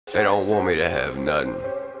They don't want me to have nothing.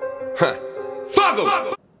 Huh. Fuck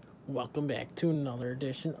 'em! Welcome back to another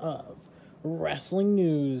edition of Wrestling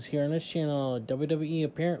News here on this channel. WWE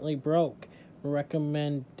apparently broke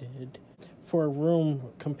recommended for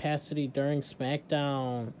room capacity during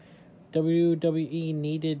SmackDown. WWE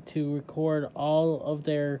needed to record all of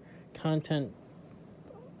their content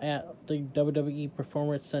at the WWE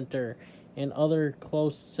Performance Center and other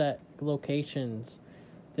close set locations.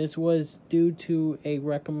 This was due to a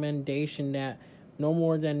recommendation that no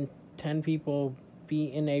more than 10 people be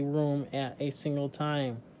in a room at a single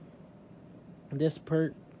time. This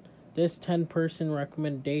 10-person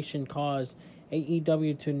recommendation caused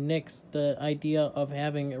AEW to nix the idea of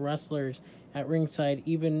having wrestlers at ringside,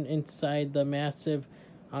 even inside the massive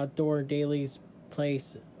outdoor Daily's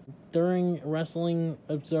place. During Wrestling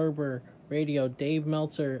Observer Radio, Dave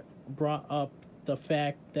Meltzer brought up the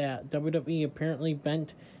fact that WWE apparently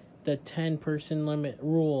bent the 10-person limit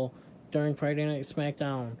rule during Friday Night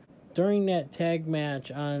SmackDown. During that tag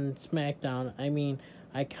match on SmackDown,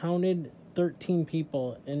 I counted 13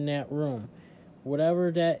 people in that room.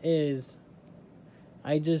 Whatever that is,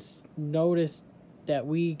 I just noticed that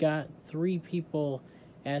we got 3 people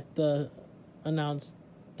at the announce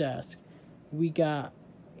desk. We got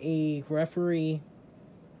a referee,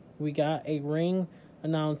 we got a ring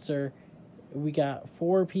announcer, we got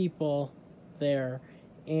 4 people there,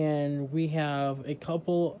 and we have a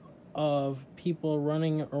couple of people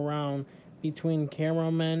running around between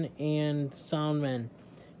cameramen and soundmen.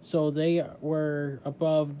 So they were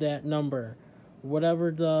above that number.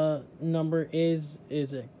 Whatever the number is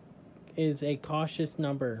a cautious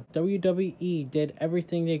number. WWE did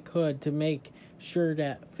everything they could to make sure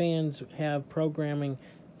that fans have programming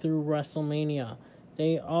through WrestleMania.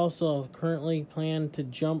 They also currently plan to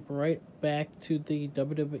jump right back to the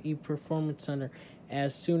WWE Performance Center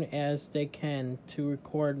as soon as they can to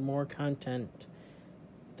record more content.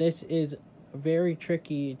 This is a very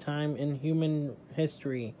tricky time in human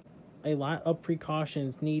history. A lot of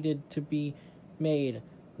precautions needed to be made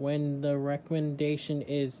when the recommendation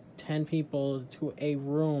is 10 people to a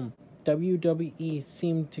room. WWE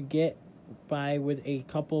seemed to get by with a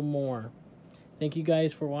couple more. Thank you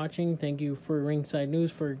guys for watching. Thank you for Ringside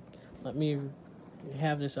News for letting me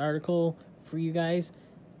have this article for you guys.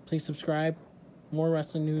 Please subscribe. More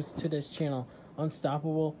wrestling news to this channel.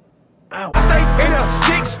 Unstoppable out. Stay in the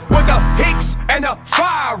sticks with the hicks and the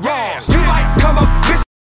firearms. You might come up.